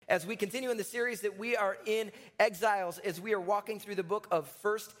as we continue in the series that we are in Exiles, as we are walking through the book of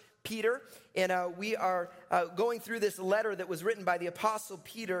First Peter, and we are going through this letter that was written by the Apostle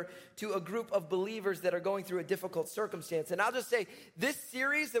Peter to a group of believers that are going through a difficult circumstance. And I'll just say, this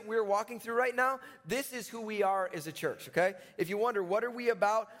series that we're walking through right now, this is who we are as a church, okay? If you wonder, what are we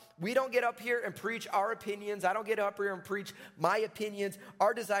about? We don't get up here and preach our opinions. I don't get up here and preach my opinions.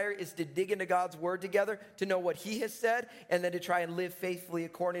 Our desire is to dig into God's word together, to know what he has said, and then to try and live faithfully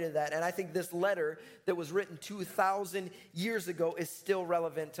according to that. And I think this letter that was written 2,000 years ago is still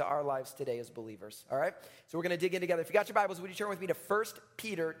relevant to our lives today as believers, all right? So we're going to dig in together. If you got your Bibles, would you turn with me to 1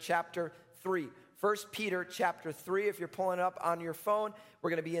 Peter chapter 3. 1 Peter chapter 3, if you're pulling it up on your phone, we're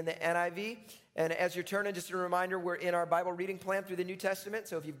going to be in the NIV. And as you're turning, just a reminder, we're in our Bible reading plan through the New Testament.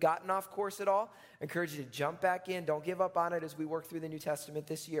 So if you've gotten off course at all, I encourage you to jump back in. Don't give up on it as we work through the New Testament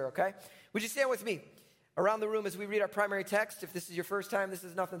this year, okay? Would you stand with me around the room as we read our primary text? If this is your first time, this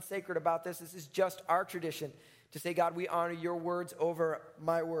is nothing sacred about this. This is just our tradition to say, God, we honor your words over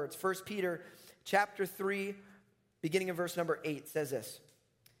my words. 1 Peter chapter 3, beginning in verse number 8, says this.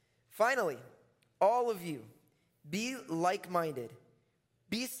 Finally, all of you, be like-minded,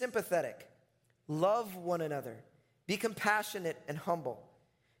 be sympathetic, love one another, be compassionate and humble.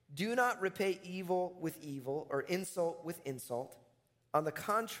 Do not repay evil with evil or insult with insult. On the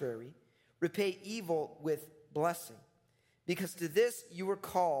contrary, repay evil with blessing, because to this you were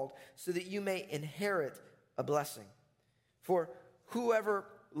called, so that you may inherit a blessing. For whoever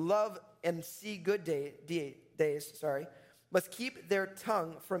love and see good days, must keep their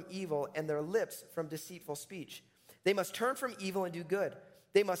tongue from evil and their lips from deceitful speech. They must turn from evil and do good.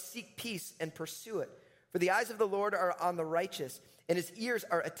 They must seek peace and pursue it. For the eyes of the Lord are on the righteous, and his ears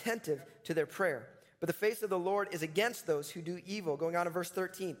are attentive to their prayer. But the face of the Lord is against those who do evil. Going on in verse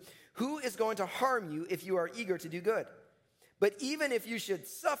 13. Who is going to harm you if you are eager to do good? But even if you should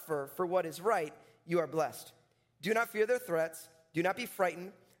suffer for what is right, you are blessed. Do not fear their threats. Do not be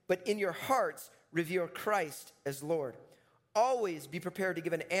frightened, but in your hearts revere Christ as Lord. Always be prepared to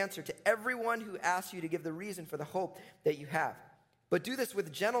give an answer to everyone who asks you to give the reason for the hope that you have. But do this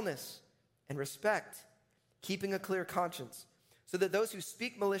with gentleness and respect, keeping a clear conscience, so that those who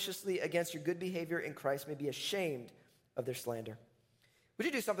speak maliciously against your good behavior in Christ may be ashamed of their slander. Would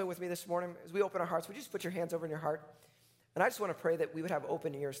you do something with me this morning? As we open our hearts, would you just put your hands over in your heart? And I just want to pray that we would have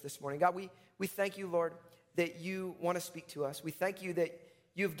open ears this morning. God, we thank you, Lord, that you want to speak to us. We thank you that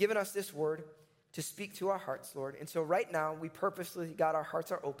you have given us this word to speak to our hearts, Lord. And so right now, we purposely, God, our hearts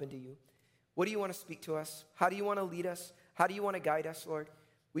are open to you. What do you want to speak to us? How do you want to lead us? How do you want to guide us, Lord?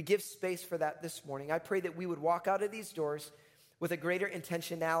 We give space for that this morning. I pray that we would walk out of these doors with a greater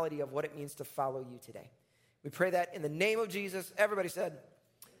intentionality of what it means to follow you today. We pray that in the name of Jesus. Everybody said,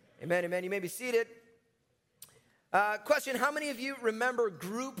 amen, amen. You may be seated. Question, how many of you remember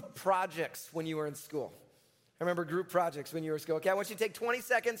group projects when you were in school? I remember group projects when you were in school. Okay, I want you to take 20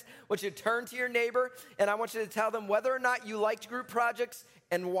 seconds. I want you to turn to your neighbor, and I want you to tell them whether or not you liked group projects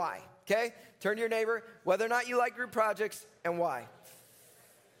and why. Okay? Turn to your neighbor, whether or not you like group projects and why.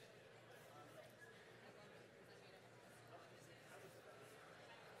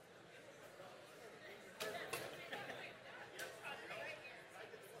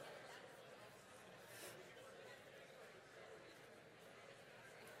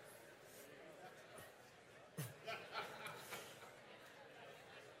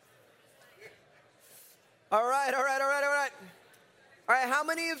 All right. All right, how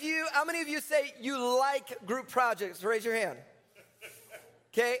many of you say you like group projects? Raise your hand.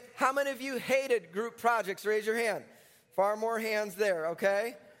 Okay, how many of you hated group projects? Raise your hand. Far more hands there,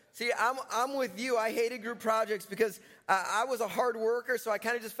 okay? See, I'm with you. I hated group projects because I was a hard worker, so I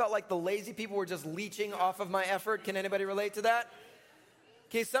kind of just felt like the lazy people were just leeching off of my effort. Can anybody relate to that?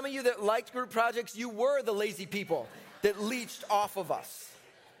 Okay, some of you that liked group projects, you were the lazy people that leached off of us.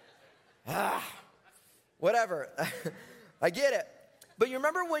 Whatever. I get it. But you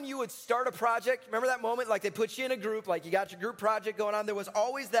remember when you would start a project? Remember that moment? Like they put you in a group, like you got your group project going on. There was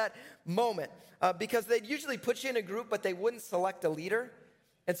always that moment because they'd usually put you in a group, but they wouldn't select a leader.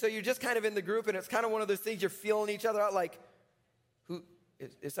 And so you're just kind of in the group, and it's kind of one of those things you're feeling each other out like, who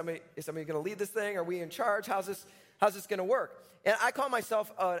is somebody going to lead this thing? Are we in charge? How's this going to work? And I call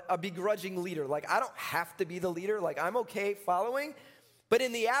myself a begrudging leader. Like I don't have to be the leader. Like I'm okay following. But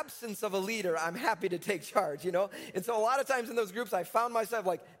in the absence of a leader, I'm happy to take charge, you know? And so a lot of times in those groups, I found myself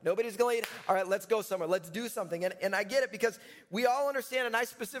like, nobody's going to lead. All right, let's go somewhere. Let's do something. And I get it because we all understand, and I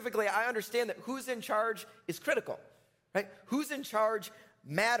understand that who's in charge is critical, right? Who's in charge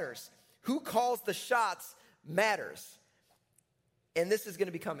matters. Who calls the shots matters. And this is going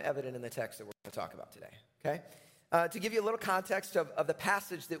to become evident in the text that we're going to talk about today, okay? To give you a little context of the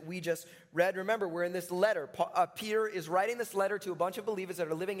passage that we just read, remember, we're in this letter. Peter is writing this letter to a bunch of believers that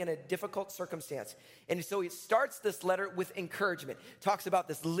are living in a difficult circumstance. And so he starts this letter with encouragement. Talks about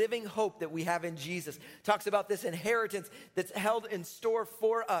this living hope that we have in Jesus. Talks about this inheritance that's held in store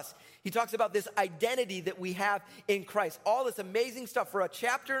for us. He talks about this identity that we have in Christ. All this amazing stuff for a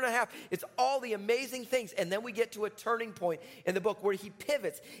chapter and a half. It's all the amazing things. And then we get to a turning point in the book where he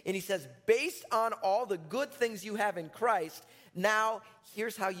pivots. And he says, based on all the good things you have in Christ, now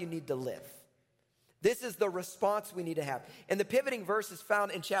here's how you need to live. This is the response we need to have. And the pivoting verse is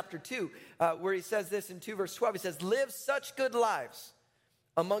found in chapter 2, where he says this in 2 verse 12. He says, live such good lives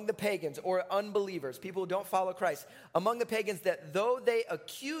among the pagans or unbelievers, people who don't follow Christ, among the pagans, that though they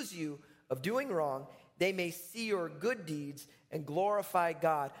accuse you of doing wrong, they may see your good deeds and glorify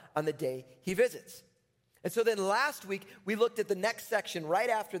God on the day he visits. And so then last week, we looked at the next section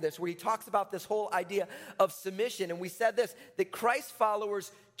right after this, where he talks about this whole idea of submission. And we said this, that Christ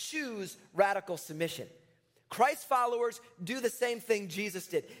followers choose radical submission. Christ followers do the same thing Jesus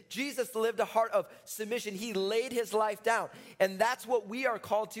did. Jesus lived a heart of submission. He laid his life down. And that's what we are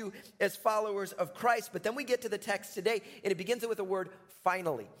called to as followers of Christ. But then we get to the text today, and it begins with the word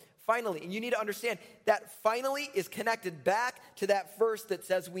finally. Finally. And you need to understand that finally is connected back to that verse that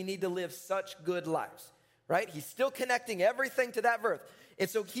says we need to live such good lives. Right? He's still connecting everything to that verse. And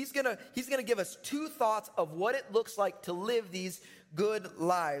so he's gonna give us two thoughts of what it looks like to live these good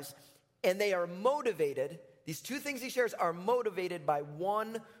lives. And they are motivated, these two things he shares are motivated by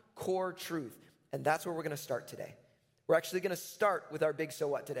one core truth. And that's where we're going to start today. We're actually going to start with our big so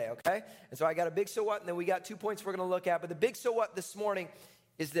what today, okay? And so I got a big so what, and then we got 2 points we're going to look at. But the big so what this morning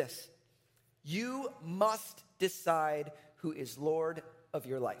is this. You must decide who is Lord of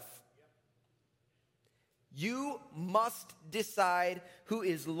your life. You must decide who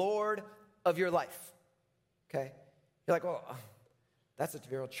is Lord of your life, okay? You're like, well, that's a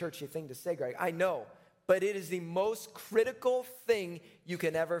real churchy thing to say, Greg. I know, but it is the most critical thing you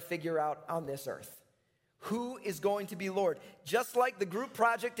can ever figure out on this earth. Who is going to be Lord? Just like the group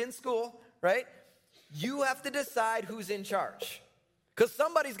project in school, right? You have to decide who's in charge, because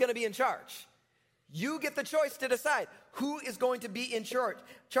somebody's going to be in charge. You get the choice to decide who is going to be in charge.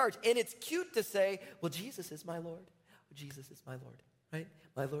 And it's cute to say, well, Jesus is my Lord. Jesus is my Lord, right?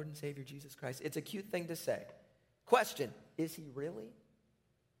 My Lord and Savior, Jesus Christ. It's a cute thing to say. Question, is he really?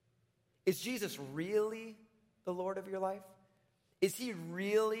 Is Jesus really the Lord of your life? Is he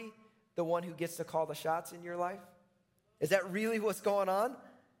really the one who gets to call the shots in your life? Is that really what's going on?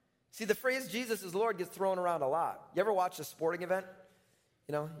 See, the phrase Jesus is Lord gets thrown around a lot. You ever watch a sporting event?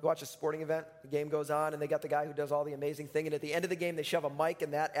 You know, you watch a sporting event, the game goes on, and they got the guy who does all the amazing thing, and at the end of the game, they shove a mic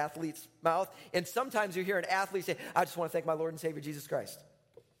in that athlete's mouth, and sometimes you hear an athlete say, I just want to thank my Lord and Savior, Jesus Christ.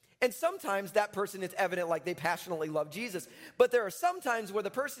 And sometimes that person, it's evident like they passionately love Jesus, but there are some times where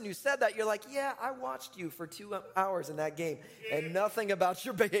the person who said that, you're like, yeah, I watched you for 2 hours in that game, and nothing about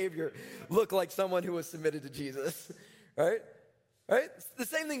your behavior looked like someone who was submitted to Jesus, right? Right? The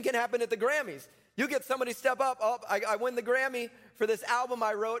same thing can happen at the Grammys. You get somebody step up, oh, I win the Grammy for this album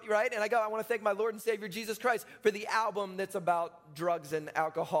I wrote, right? And I want to thank my Lord and Savior, Jesus Christ, for the album that's about drugs and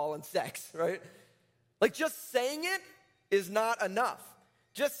alcohol and sex, right? Like just saying it is not enough.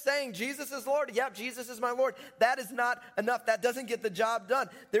 Just saying Jesus is Lord, yep, Jesus is my Lord, that is not enough. That doesn't get the job done.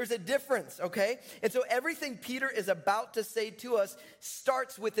 There's a difference, okay? And so everything Peter is about to say to us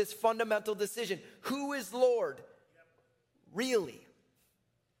starts with this fundamental decision. Who is Lord? Really?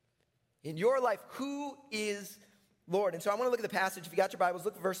 In your life, who is Lord? And so I want to look at the passage. If you got your Bibles,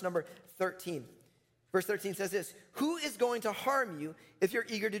 look at verse number 13. Verse 13 says this, who is going to harm you if you're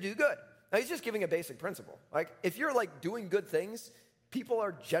eager to do good? Now, he's just giving a basic principle. Like, if you're, like, doing good things, people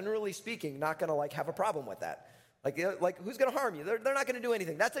are, generally speaking, not going to, like, have a problem with that. Like who's going to harm you? They're not going to do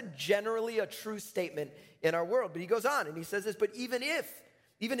anything. That's generally a true statement in our world. But he goes on, and he says this, but even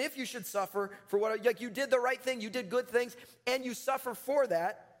if you should suffer for what, like, you did the right thing, you did good things, and you suffer for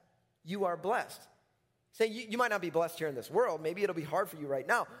that, you are blessed. Say, you might not be blessed here in this world. Maybe it'll be hard for you right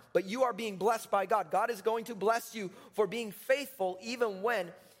now. But you are being blessed by God. God is going to bless you for being faithful even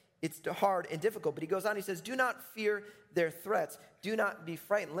when it's hard and difficult. But he goes on, he says, do not fear their threats. Do not be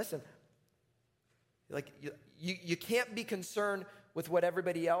frightened. Listen, like you can't be concerned with what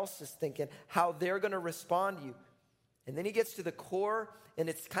everybody else is thinking, how they're going to respond to you. And then he gets to the core, and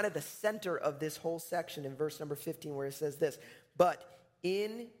it's kind of the center of this whole section in verse number 15 where it says this, but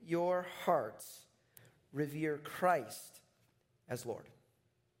in your hearts, revere Christ as Lord.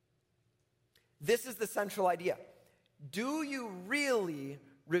 This is the central idea. Do you really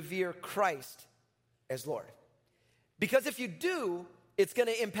revere Christ as Lord? Because if you do, it's going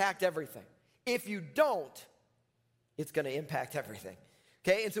to impact everything. If you don't, it's going to impact everything.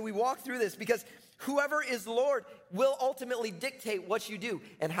 Okay, and so we walk through this because whoever is Lord will ultimately dictate what you do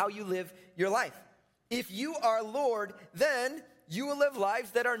and how you live your life. If you are Lord, then you will live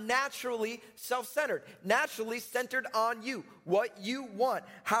lives that are naturally self-centered, naturally centered on you, what you want,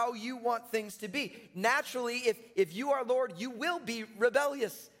 how you want things to be. Naturally, if you are Lord, you will be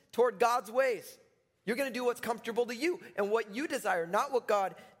rebellious toward God's ways. You're going to do what's comfortable to you and what you desire, not what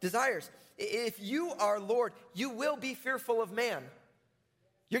God desires. If you are Lord, you will be fearful of man.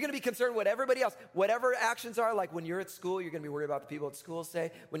 You're going to be concerned what everybody else, whatever actions are, like when you're at school, you're going to be worried about the people at school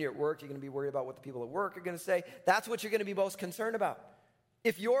say. When you're at work, you're going to be worried about what the people at work are going to say. That's what you're going to be most concerned about.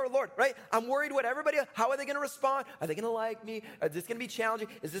 If you're Lord, right? I'm worried what everybody else, how are they going to respond? Are they going to like me? Is this going to be challenging?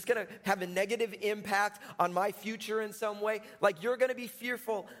 Is this going to have a negative impact on my future in some way? Like you're going to be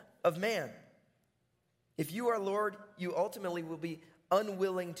fearful of man. If you are Lord, you ultimately will be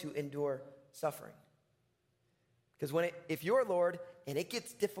unwilling to endure suffering. Because if you're Lord and it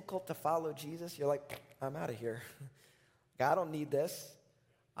gets difficult to follow Jesus, you're like, I'm out of here. I don't need this.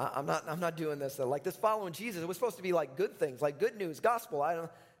 I'm not doing this. Like this following Jesus, it was supposed to be like good things, like good news, gospel.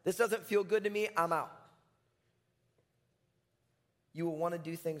 This doesn't feel good to me. I'm out. You will want to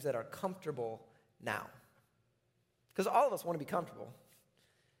do things that are comfortable now. Because all of us want to be comfortable.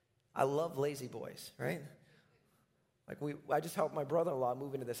 I love lazy boys, right? I just helped my brother-in-law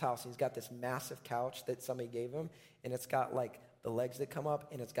move into this house. He's got this massive couch that somebody gave him, and it's got like the legs that come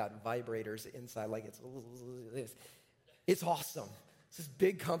up, and it's got vibrators inside. Like it's awesome. It's this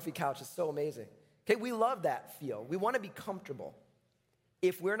big, comfy couch. It's so amazing. Okay, we love that feel. We want to be comfortable.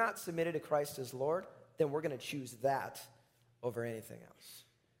 If we're not submitted to Christ as Lord, then we're going to choose that over anything else.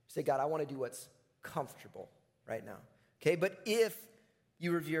 Say, God, I want to do what's comfortable right now. Okay, but if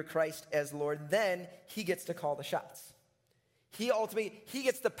you revere Christ as Lord, then he gets to call the shots. He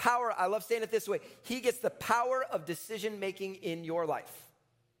gets the power, I love saying it this way, he gets the power of decision-making in your life.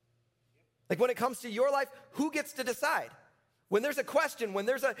 Like when it comes to your life, who gets to decide? When there's a question, when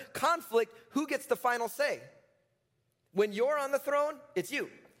there's a conflict, who gets the final say? When you're on the throne, it's you.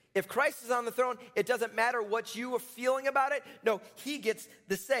 If Christ is on the throne, it doesn't matter what you are feeling about it. No, he gets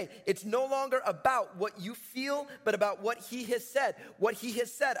the say. It's no longer about what you feel, but about what he has said. What he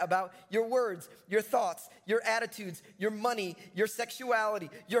has said about your words, your thoughts, your attitudes, your money, your sexuality,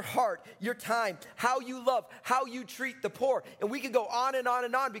 your heart, your time, how you love, how you treat the poor. And we can go on and on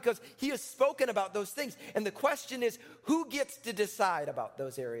and on because he has spoken about those things. And the question is, who gets to decide about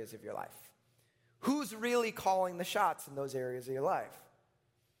those areas of your life? Who's really calling the shots in those areas of your life?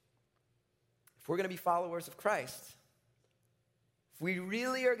 If we're going to be followers of Christ, if we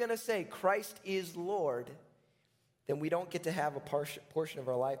really are going to say Christ is Lord, then we don't get to have a portion of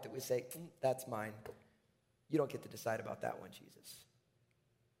our life that we say, that's mine. You don't get to decide about that one, Jesus.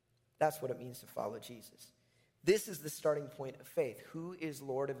 That's what it means to follow Jesus. This is the starting point of faith. Who is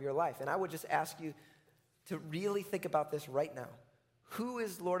Lord of your life? And I would just ask you to really think about this right now. Who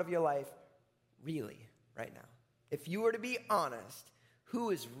is Lord of your life really right now? If you were to be honest, who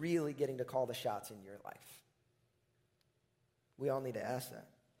is really getting to call the shots in your life? We all need to ask that.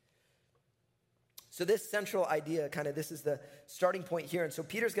 So this central idea, this is the starting point here. And so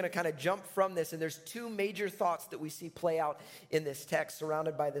Peter's going to kind of jump from this, and there's two major thoughts that we see play out in this text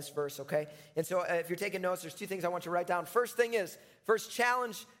surrounded by this verse, okay? And so if you're taking notes, there's two things I want you to write down. First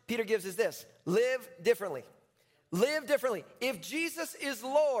challenge Peter gives is this: live differently. Live differently. If Jesus is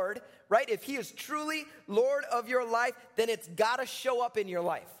Lord, right, if he is truly Lord of your life, then it's got to show up in your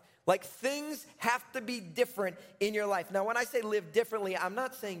life. Like things have to be different in your life. Now, when I say live differently, I'm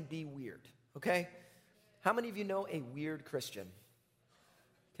not saying be weird, okay? How many of you know a weird Christian?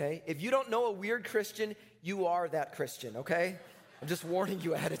 Okay? If you don't know a weird Christian, you are that Christian, okay? I'm just warning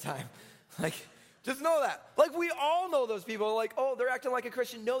you ahead of time. Just know that. We all know those people. Oh, they're acting like a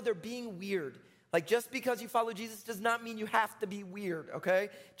Christian. No, they're being weird. Just because you follow Jesus does not mean you have to be weird, okay?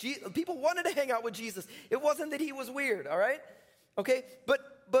 People wanted to hang out with Jesus. It wasn't that he was weird, all right? Okay? But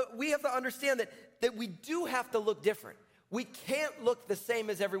we have to understand that we do have to look different. We can't look the same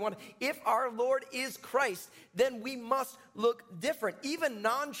as everyone. If our Lord is Christ, then we must look different. Even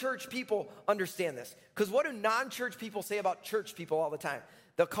non-church people understand this. Because what do non-church people say about church people all the time?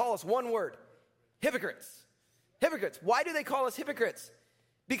 They'll call us one word: hypocrites. Hypocrites. Why do they call us hypocrites?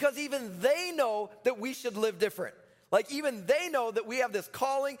 Because even they know that we should live different. Even they know that we have this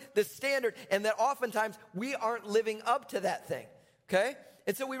calling, this standard, and that oftentimes we aren't living up to that thing, okay?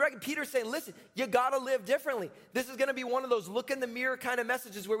 And so we reckon Peter's saying, listen, you got to live differently. This is going to be one of those look in the mirror kind of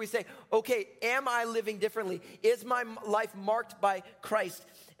messages where we say, okay, am I living differently? Is my life marked by Christ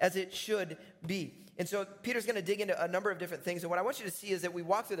as it should be? And so Peter's going to dig into a number of different things. And what I want you to see is that we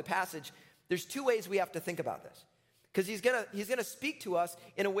walk through the passage, there's two ways we have to think about this. Because he's gonna speak to us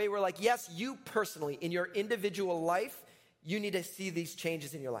in a way where, like, yes, you personally, in your individual life, you need to see these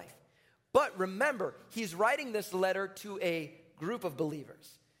changes in your life. But remember, he's writing this letter to a group of believers.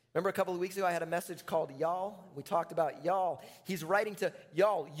 Remember a couple of weeks ago, I had a message called Y'all? We talked about y'all. He's writing to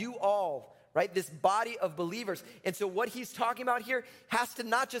y'all, you all, right? This body of believers. And so what he's talking about here has to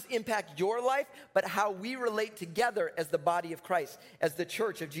not just impact your life, but how we relate together as the body of Christ, as the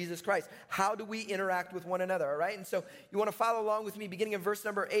church of Jesus Christ. How do we interact with one another, all right? And so you want to follow along with me beginning in verse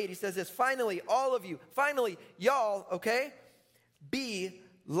number 8. He says this, finally, all of you, finally, y'all, okay? Be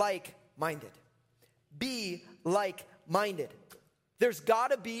like-minded. Be like-minded. There's got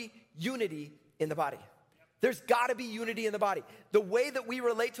to be unity in the body. There's got to be unity in the body. The way that we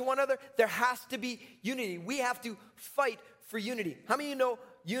relate to one another, there has to be unity. We have to fight for unity. How many of you know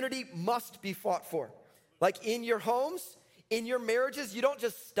unity must be fought for? Like in your homes, in your marriages, you don't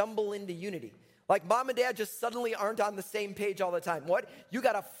just stumble into unity. Like mom and dad just suddenly aren't on the same page all the time. What? You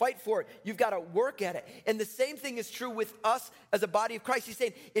got to fight for it. You've got to work at it. And the same thing is true with us as a body of Christ. He's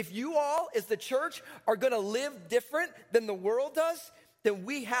saying, if you all as the church are going to live different than the world does, then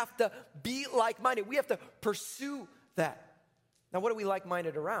we have to be like-minded. We have to pursue that. Now, what are we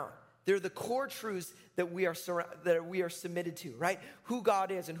like-minded around? They're the core truths that we are submitted to, right? Who God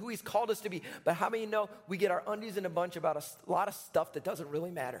is and who he's called us to be. But how many know we get our undies in a bunch about a lot of stuff that doesn't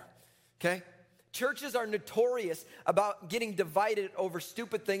really matter, okay? Churches are notorious about getting divided over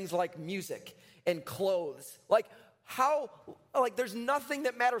stupid things like music and clothes. There's nothing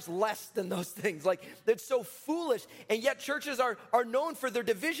that matters less than those things. Like, that's so foolish. And yet churches are known for their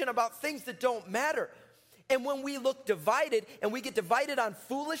division about things that don't matter. And when we look divided and we get divided on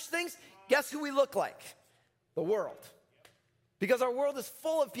foolish things, guess who we look like? The world. Because our world is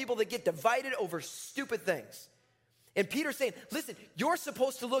full of people that get divided over stupid things. And Peter's saying, listen, you're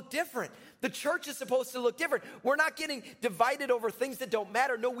supposed to look different. The church is supposed to look different. We're not getting divided over things that don't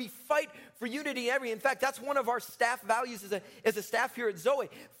matter. No, we fight for unity and everything. In fact, that's one of our staff values as a staff here at Zoe.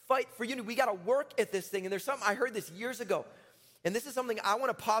 Fight for unity. We got to work at this thing. And there's something, I heard this years ago. And this is something I want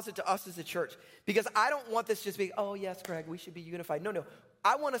to posit to us as a church. Because I don't want this just be, oh, yes, Greg, we should be unified. No.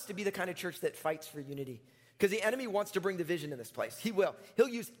 I want us to be the kind of church that fights for unity. Because the enemy wants to bring division in this place. He will. He'll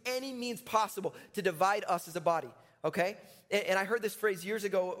use any means possible to divide us as a body. Okay? And I heard this phrase years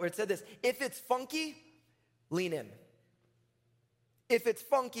ago where it said this, if it's funky, lean in. If it's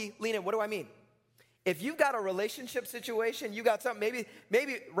funky, lean in. What do I mean? If you've got a relationship situation, you got something,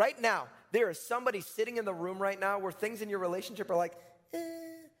 maybe right now, there is somebody sitting in the room right now where things in your relationship are like,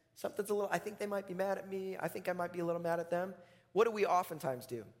 something's a little, I think they might be mad at me. I think I might be a little mad at them. What do we oftentimes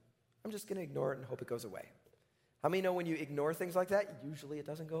do? I'm just going to ignore it and hope it goes away. How many know when you ignore things like that, usually it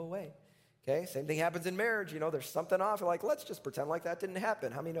doesn't go away? Okay, same thing happens in marriage. There's something off. You're like, let's just pretend like that didn't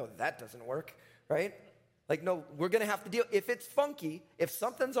happen. How many know that doesn't work, right? Like, no, we're going to have to deal. If it's funky, if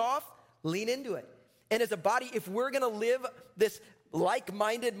something's off, lean into it. And as a body, if we're going to live this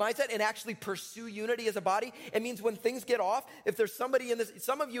like-minded mindset and actually pursue unity as a body, it means when things get off, if there's somebody in this,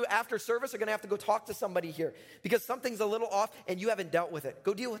 some of you after service are going to have to go talk to somebody here because something's a little off and you haven't dealt with it.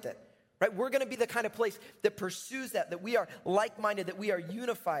 Go deal with it. Right? We're going to be the kind of place that pursues that we are like-minded, that we are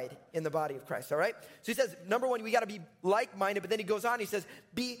unified in the body of Christ, all right? So he says, number one, we got to be like-minded, but then he goes on, he says,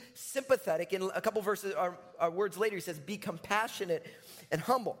 be sympathetic. In a couple verses, words later, he says, be compassionate and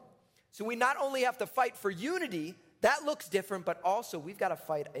humble. So we not only have to fight for unity, that looks different, but also we've got to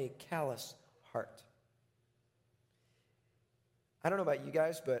fight a callous heart. I don't know about you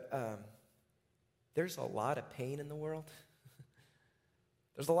guys, but there's a lot of pain in the world.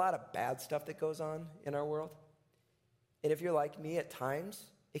 There's a lot of bad stuff that goes on in our world. And if you're like me, at times,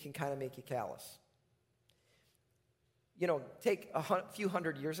 it can kind of make you callous. Take a few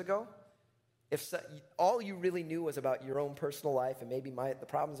hundred years ago, if all you really knew was about your own personal life and maybe the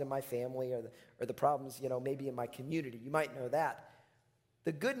problems in my family or the problems, maybe in my community, you might know that.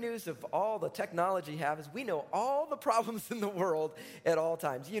 The good news of all the technology you have is we know all the problems in the world at all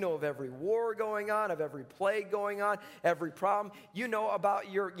times. You know of every war going on, of every plague going on, every problem. You know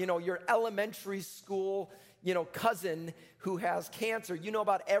about your elementary school, cousin who has cancer. You know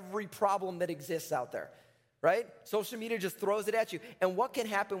about every problem that exists out there, right? Social media just throws it at you. And what can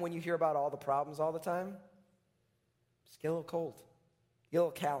happen when you hear about all the problems all the time? Just get a little cold, get a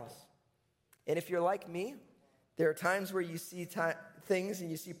little callous. And if you're like me, there are times where you see things and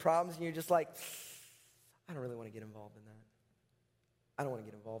you see problems and you're just like, I don't really want to get involved in that. I don't want to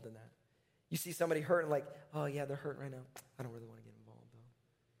get involved in that. You see somebody hurt and like, oh yeah, they're hurting right now. I don't really want to get involved though.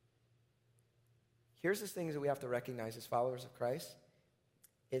 Here's the things that we have to recognize as followers of Christ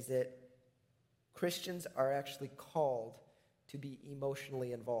is that Christians are actually called to be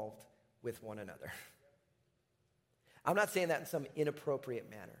emotionally involved with one another. I'm not saying that in some inappropriate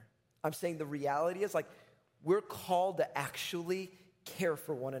manner. I'm saying the reality is, like, we're called to actually care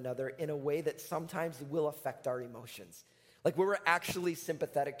for one another in a way that sometimes will affect our emotions. Like, where we're actually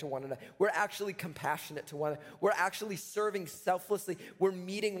sympathetic to one another. We're actually compassionate to one another. We're actually serving selflessly. We're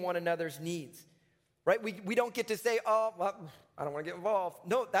meeting one another's needs, right? We don't get to say, oh, well, I don't want to get involved.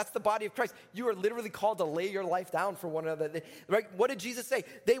 No, that's the body of Christ. You are literally called to lay your life down for one another, right? What did Jesus say?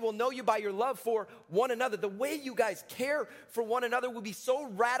 They will know you by your love for one another. The way you guys care for one another will be so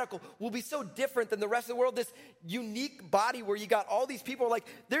radical, will be so different than the rest of the world. This unique body where you got all these people, like,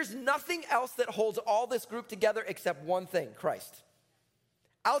 there's nothing else that holds all this group together except one thing, Christ.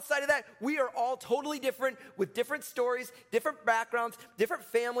 Outside of that, we are all totally different with different stories, different backgrounds, different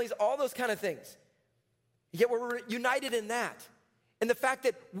families, all those kind of things. Yet we're united in that. And the fact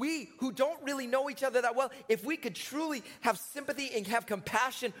that we who don't really know each other that well, if we could truly have sympathy and have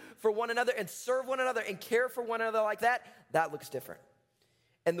compassion for one another and serve one another and care for one another like that, that looks different.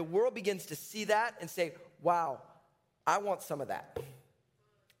 And the world begins to see that and say, wow, I want some of that.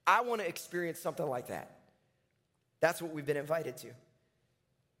 I want to experience something like that. That's what we've been invited to.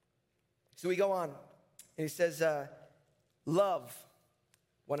 So we go on, and he says, love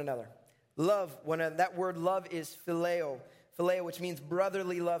one another. Love one another. That word love is phileo. Phileo, which means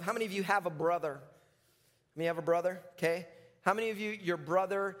brotherly love. How many of you have a brother? How many have a brother? Okay. How many of you, your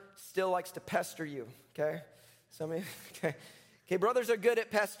brother still likes to pester you? Okay. Some of you, okay. Okay, brothers are good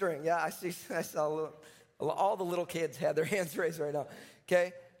at pestering. Yeah, I saw all the little kids had their hands raised right now.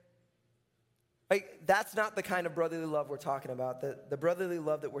 Okay. Like, that's not the kind of brotherly love we're talking about. The brotherly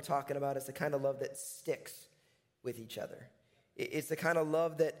love that we're talking about is the kind of love that sticks with each other. It's the kind of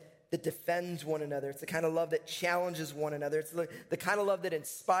love that defends one another. It's the kind of love that challenges one another. It's the kind of love that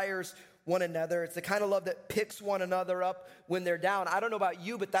inspires one another. It's the kind of love that picks one another up when they're down. I don't know about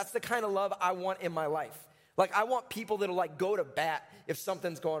you, but that's the kind of love I want in my life. Like, I want people that'll, like, go to bat if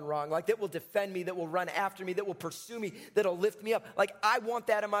something's going wrong. Like, that will defend me, that will run after me, that will pursue me, that'll lift me up. Like, I want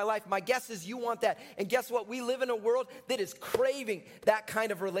that in my life. My guess is you want that. And guess what? We live in a world that is craving that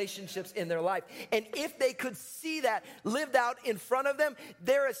kind of relationships in their life. And if they could see that lived out in front of them,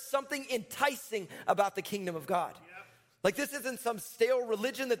 there is something enticing about the kingdom of God. Yep. Like, this isn't some stale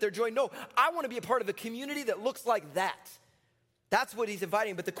religion that they're joining. No, I want to be a part of a community that looks like that. That's what he's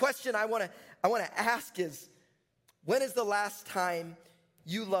inviting. But the question I want to ask is, when is the last time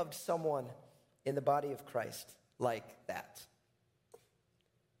you loved someone in the body of Christ like that?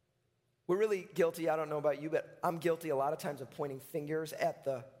 We're really guilty. I don't know about you, but I'm guilty a lot of times of pointing fingers at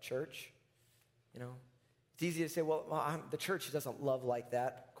the church. You know, it's easy to say, well, the church doesn't love like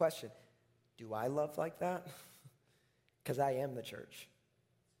that. Question, do I love like that? Because I am the church.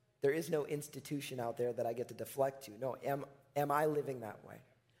 There is no institution out there that I get to deflect to. No, am I living that way?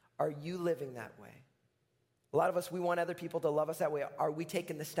 Are you living that way? A lot of us, we want other people to love us that way. Are we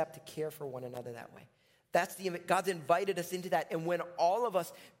taking the step to care for one another that way? God's invited us into that. And when all of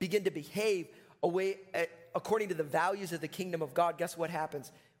us begin to behave according to the values of the kingdom of God, guess what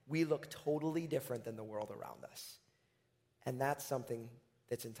happens? We look totally different than the world around us. And that's something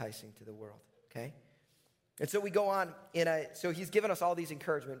that's enticing to the world, okay? And so we go on, so he's given us all these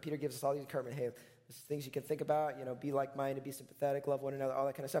encouragement. Peter gives us all these encouragement. Hey, there's things you can think about, be like-minded, be sympathetic, love one another, all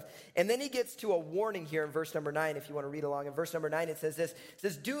that kind of stuff. And then he gets to a warning here in verse number 9, if you want to read along. In verse number 9, it says this. It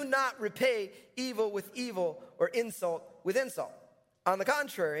says, do not repay evil with evil or insult with insult. On the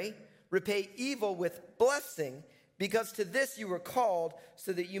contrary, repay evil with blessing, because to this you were called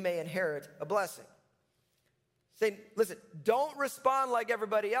so that you may inherit a blessing. Say, listen, don't respond like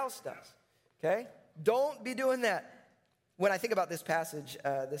everybody else does, okay? Don't be doing that. When I think about this passage,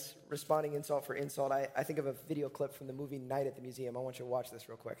 this responding insult for insult, I think of a video clip from the movie Night at the Museum. I want you to watch this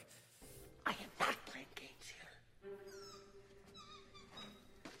real quick. I am not playing games here.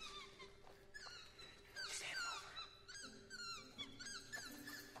 Stand over.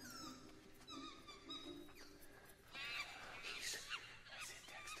 Easy. That's it,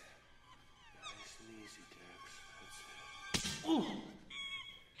 Dexter. Nice and easy, Dex. That's it. Ooh.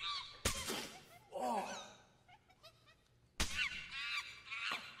 Oh.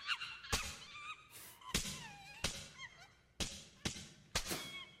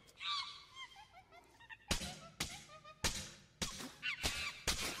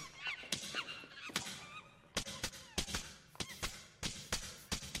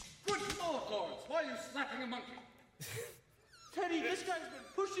 Why are you slapping a monkey? Teddy, this guy's been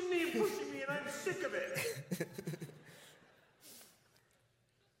pushing me, and I'm sick of it.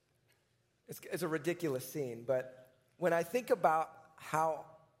 It's a ridiculous scene, but when I think about how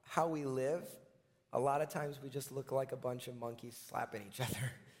we live, a lot of times we just look like a bunch of monkeys slapping each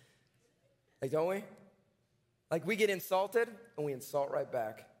other. Like, don't we? Like we get insulted and we insult right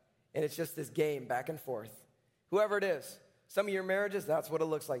back. And it's just this game back and forth. Whoever it is, some of your marriages, that's what it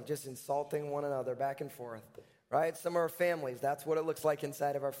looks like, just insulting one another back and forth, right? Some of our families, that's what it looks like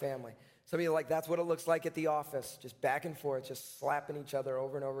inside of our family. Some of you like, that's what it looks like at the office, just back and forth, just slapping each other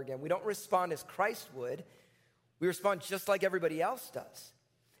over and over again. We don't respond as Christ would. We respond just like everybody else does.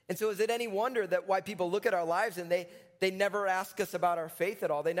 And so is it any wonder that why people look at our lives and they never ask us about our faith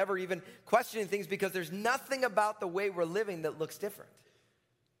at all? They never even question things because there's nothing about the way we're living that looks different.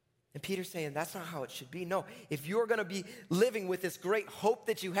 And Peter's saying that's not how it should be. No, if you're going to be living with this great hope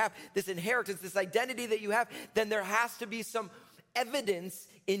that you have, this inheritance, this identity that you have, then there has to be some evidence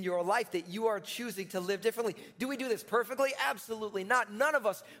in your life that you are choosing to live differently. Do we do this perfectly? Absolutely not. None of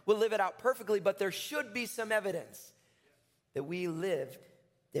us will live it out perfectly, but there should be some evidence that we live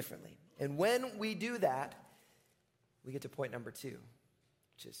differently. And when we do that, we get to point number 2,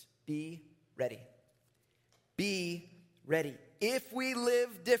 which is be ready. Be ready. If we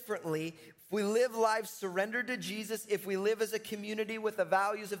live differently, if we live lives surrendered to Jesus, if we live as a community with the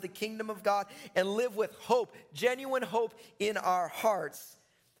values of the kingdom of God and live with hope, genuine hope in our hearts,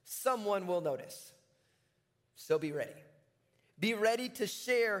 someone will notice. So be ready. Be ready to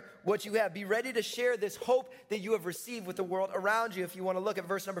share what you have. Be ready to share this hope that you have received with the world around you. If you want to look at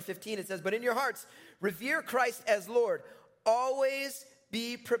verse number 15, it says, "But in your hearts, revere Christ as Lord. Always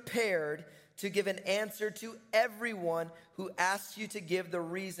be prepared to give an answer to everyone who asks you to give the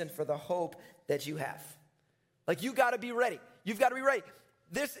reason for the hope that you have." Like, you got to be ready. You've got to be ready.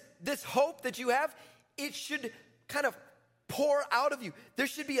 This hope that you have, it should kind of pour out of you. There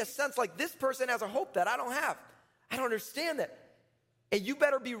should be a sense like, this person has a hope that I don't have. I don't understand that. And you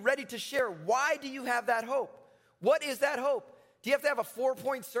better be ready to share. Why do you have that hope? What is that hope? Do you have to have a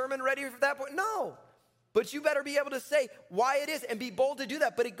 4-point sermon ready for that point? No. But you better be able to say why it is and be bold to do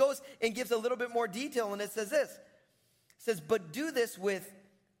that. But it goes and gives a little bit more detail, and it says this. It says, "But do this with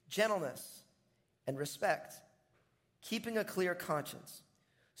gentleness and respect, keeping a clear conscience,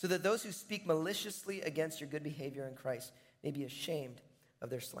 so that those who speak maliciously against your good behavior in Christ may be ashamed of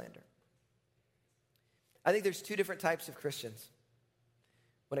their slander." I think there's 2 different types of Christians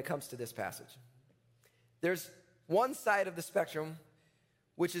when it comes to this passage. There's one side of the spectrum,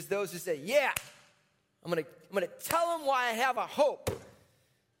 which is those who say, yeah, I'm gonna tell them why I have a hope.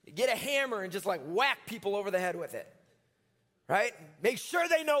 You get a hammer and just like whack people over the head with it, right? Make sure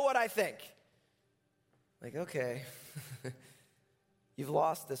they know what I think. Like, okay, you've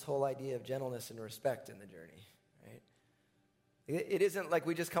lost this whole idea of gentleness and respect in the journey, right? It isn't like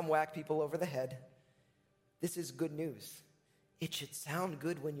we just come whack people over the head. This is good news. It should sound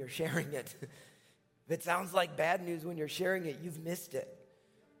good when you're sharing it. If it sounds like bad news when you're sharing it, you've missed it.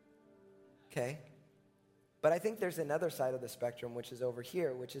 Okay? But I think there's another side of the spectrum, which is over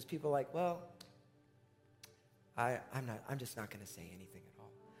here, which is people like, well, I'm just not going to say anything at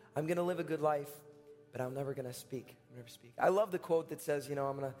all. I'm going to live a good life, but I'm never going to speak. I love the quote that says, I'm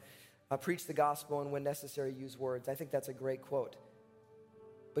going to preach the gospel and when necessary use words. I think that's a great quote.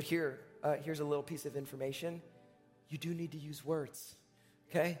 But here's a little piece of information. You do need to use words,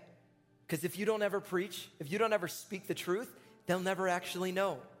 okay? Because if you don't ever preach, if you don't ever speak the truth, they'll never actually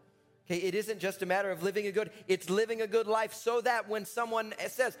know. Okay, it isn't just a matter of it's living a good life so that when someone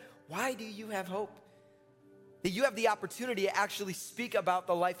says, why do you have hope? That you have the opportunity to actually speak about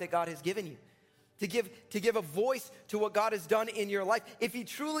the life that God has given you. To give a voice to what God has done in your life. If he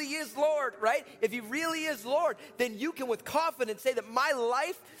truly is Lord, right? If he really is Lord, then you can with confidence say that my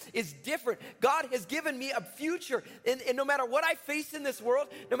life is different. God has given me a future. And no matter what I face in this world,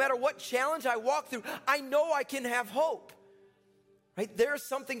 no matter what challenge I walk through, I know I can have hope. Right? There's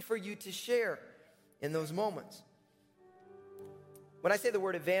something for you to share in those moments. When I say the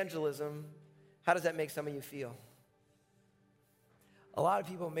word evangelism, how does that make some of you feel? A lot of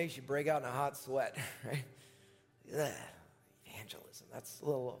people, it makes you break out in a hot sweat, right? Ugh, evangelism,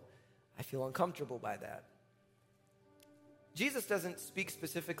 I feel uncomfortable by that. Jesus doesn't speak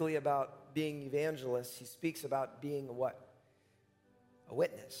specifically about being evangelists. He speaks about being a what? A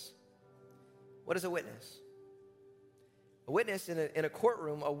witness. What is a witness? A witness in a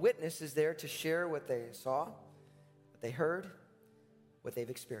courtroom, a witness is there to share what they saw, what they heard, what they've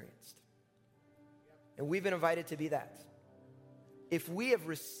experienced. And we've been invited to be that. If we have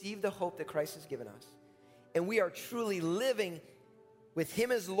received the hope that Christ has given us, and we are truly living with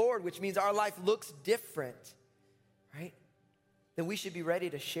him as Lord, which means our life looks different, right? Then we should be ready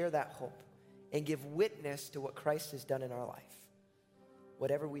to share that hope and give witness to what Christ has done in our life,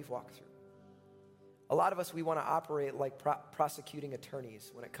 whatever we've walked through. A lot of us, we want to operate like prosecuting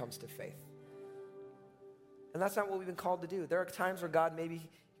attorneys when it comes to faith. And that's not what we've been called to do. There are times where God maybe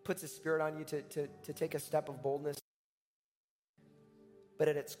puts a spirit on you to take a step of boldness. But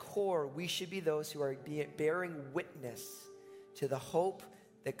at its core, we should be those who are bearing witness to the hope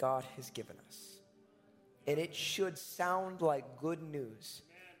that God has given us. And it should sound like good news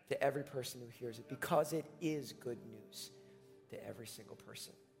to every person who hears it, because it is good news to every single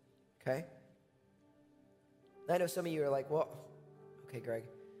person. Okay? I know some of you are like, well, okay, Greg.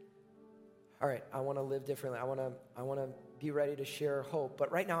 All right, I want to live differently. I want to be ready to share hope.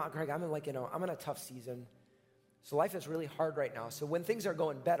 But right now, Greg, I'm in a tough season. So life is really hard right now. So when things are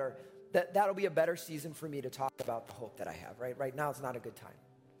going better, that'll be a better season for me to talk about the hope that I have, right? Right now, it's not a good time.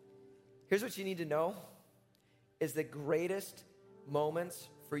 Here's what you need to know is the greatest moments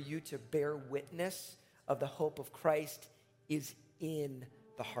for you to bear witness of the hope of Christ is in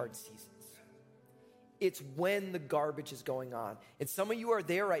the hard seasons. It's when the garbage is going on. And some of you are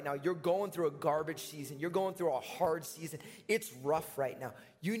there right now. You're going through a garbage season. You're going through a hard season. It's rough right now.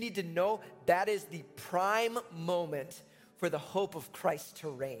 You need to know that is the prime moment for the hope of Christ to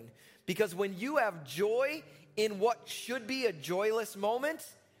reign. Because when you have joy in what should be a joyless moment,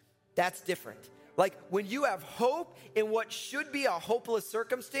 that's different. Like when you have hope in what should be a hopeless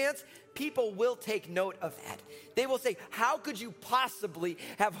circumstance, people will take note of that. They will say, how could you possibly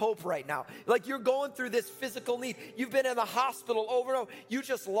have hope right now? Like you're going through this physical need. You've been in the hospital over and over. You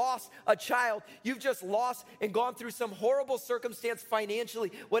just lost a child. You've just lost and gone through some horrible circumstance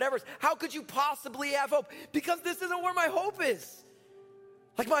financially, whatever. How could you possibly have hope? Because this isn't where my hope is.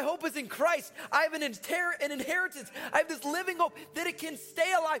 Like my hope is in Christ. I have an inheritance. I have this living hope that it can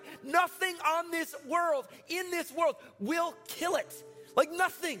stay alive. Nothing on this world, in this world, will kill it. Like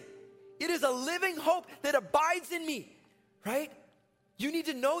nothing. It is a living hope that abides in me, right? You need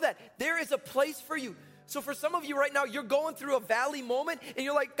to know that there is a place for you. So for some of you right now, you're going through a valley moment and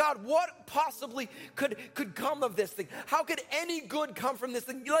you're like, God, what possibly could come of this thing? How could any good come from this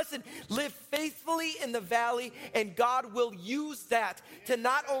thing? Listen, live faithfully in the valley and God will use that to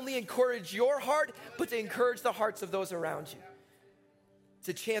not only encourage your heart, but to encourage the hearts of those around you. It's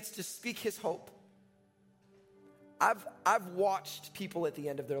a chance to speak his hope. I've watched people at the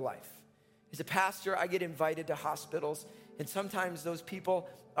end of their life. As a pastor, I get invited to hospitals and sometimes those people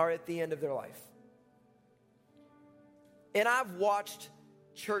are at the end of their life. And I've watched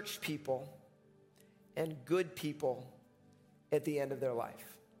church people and good people at the end of their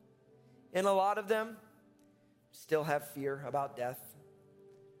life. And a lot of them still have fear about death,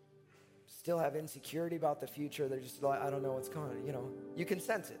 still have insecurity about the future. They're just like, I don't know what's going on. You can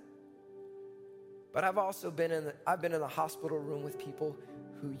sense it. But I've also been in the hospital room with people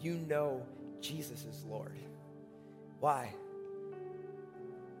who Jesus is Lord. Why?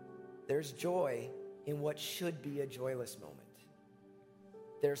 There's joy in what should be a joyless moment.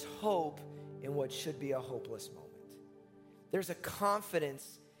 There's hope in what should be a hopeless moment. There's a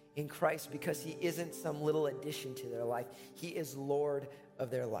confidence in Christ because he isn't some little addition to their life. He is Lord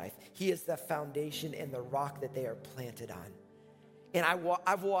of their life. He is the foundation and the rock that they are planted on. And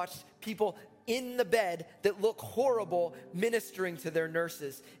I've watched people in the bed that look horrible ministering to their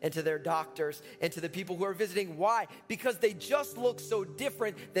nurses and to their doctors and to the people who are visiting. Why? Because they just look so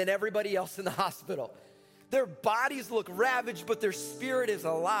different than everybody else in the hospital. Their bodies look ravaged, but their spirit is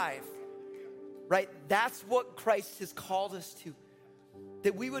alive, right? That's what Christ has called us to.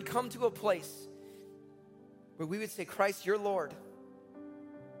 That we would come to a place where we would say, Christ, you're Lord.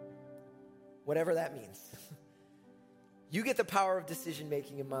 Whatever that means. You get the power of decision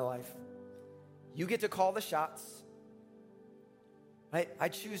making in my life. You get to call the shots. Right? I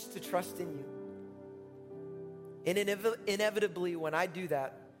choose to trust in you. And inevitably, when I do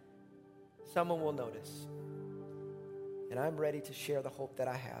that, someone will notice. And I'm ready to share the hope that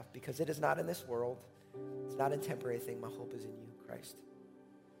I have because it is not in this world. It's not a temporary thing. My hope is in you, Christ.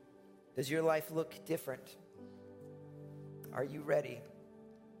 Does your life look different? Are you ready?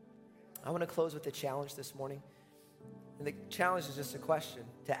 I want to close with a challenge this morning. And the challenge is just a question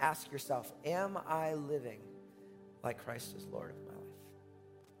to ask yourself, am I living like Christ is Lord of my life?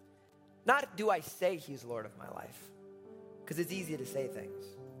 Not do I say he's Lord of my life, because it's easy to say things.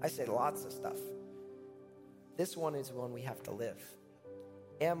 I say lots of stuff. This one is one we have to live.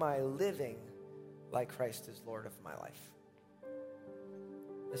 Am I living like Christ is Lord of my life?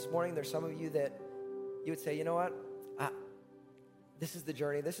 This morning, there's some of you that you would say, you know what? This is the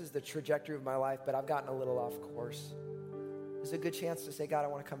journey. This is the trajectory of my life, but I've gotten a little off course. There's a good chance to say, God, I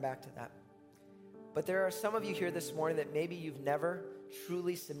want to come back to that. But there are some of you here this morning that maybe you've never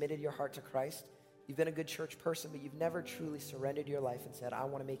truly submitted your heart to Christ. You've been a good church person, but you've never truly surrendered your life and said, I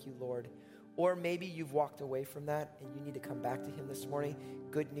want to make you Lord. Or maybe you've walked away from that and you need to come back to him this morning.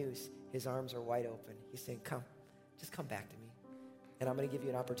 Good news, his arms are wide open. He's saying, come, just come back to me. And I'm going to give you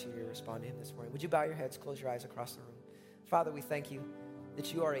an opportunity to respond to him this morning. Would you bow your heads, close your eyes across the room? Father, we thank you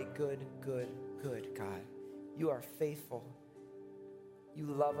that you are a good, good, good God. You are faithful. You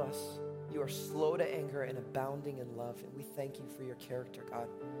love us. You are slow to anger and abounding in love. And we thank you for your character, God.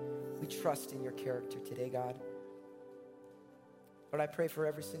 We trust in your character today, God. Lord, I pray for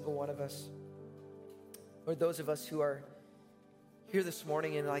every single one of us. Lord, those of us who are here this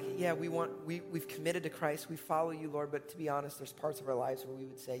morning and like, yeah, we've committed to Christ. We follow you, Lord. But to be honest, there's parts of our lives where we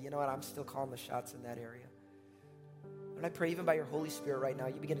would say, you know what, I'm still calling the shots in that area. And I pray even by your Holy Spirit right now,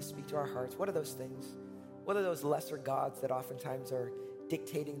 you begin to speak to our hearts. What are those things? What are those lesser gods that oftentimes are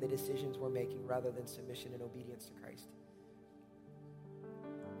dictating the decisions we're making rather than submission and obedience to Christ?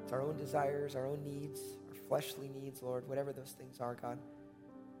 It's our own desires, our own needs, our fleshly needs, Lord, whatever those things are, God.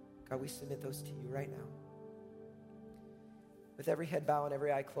 God, we submit those to you right now. With every head bowed and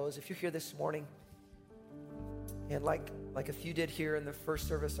every eye closed, if you're here this morning, and like a few did here in the first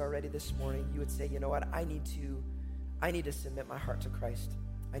service already this morning, you would say, you know what, I need to submit my heart to Christ.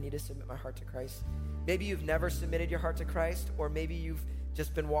 I need to submit my heart to Christ. Maybe you've never submitted your heart to Christ, or maybe you've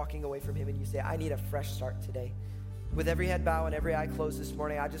just been walking away from him and you say, I need a fresh start today. With every head bowed and every eye closed this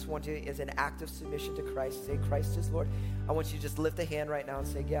morning, I just want you, as an act of submission to Christ, say, Christ is Lord. I want you to just lift a hand right now and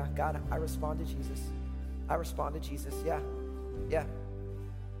say, yeah, God, I respond to Jesus. I respond to Jesus. Yeah.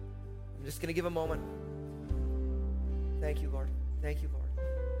 I'm just going to give a moment. Thank you, Lord. Thank you, Lord.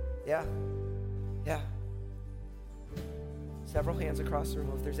 Yeah. Several hands across the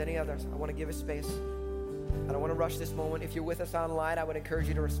room. If there's any others, I want to give a space. I don't want to rush this moment. If you're with us online, I would encourage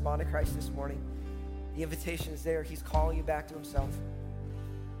you to respond to Christ this morning. The invitation is there. He's calling you back to himself.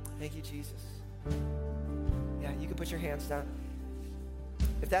 Thank you, Jesus. Yeah, you can put your hands down.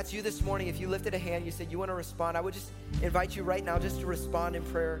 If that's you this morning, if you lifted a hand, you said you want to respond, I would just invite you right now just to respond in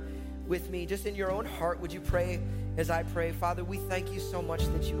prayer with me. Just in your own heart, would you pray as I pray? Father, we thank you so much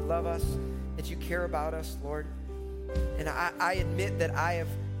that you love us, that you care about us, Lord. And I admit that I have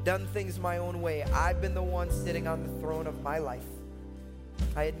done things my own way. I've been the one sitting on the throne of my life.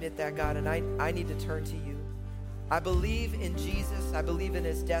 I admit that, God, and I need to turn to you. I believe in Jesus. I believe in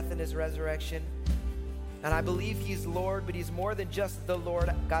his death and his resurrection. And I believe he's Lord, but he's more than just the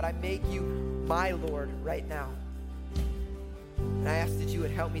Lord. God, I make you my Lord right now. And I ask that you would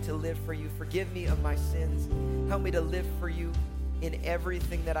help me to live for you. Forgive me of my sins. Help me to live for you in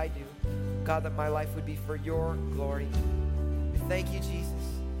everything that I do. God, that my life would be for your glory. Thank you, Jesus.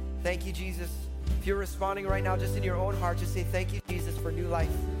 Thank you, Jesus. If you're responding right now, just in your own heart, just say, thank you, Jesus, for new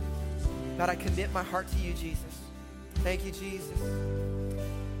life. God, I commit my heart to you, Jesus. Thank you, Jesus.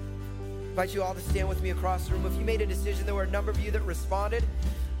 I invite you all to stand with me across the room. If you made a decision, there were a number of you that responded.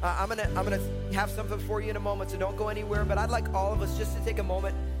 I'm gonna have something for you in a moment, so don't go anywhere. But I'd like all of us just to take a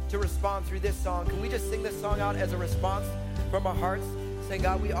moment to respond through this song. Can we just sing this song out as a response from our hearts, saying,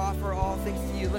 God, we offer all things to you.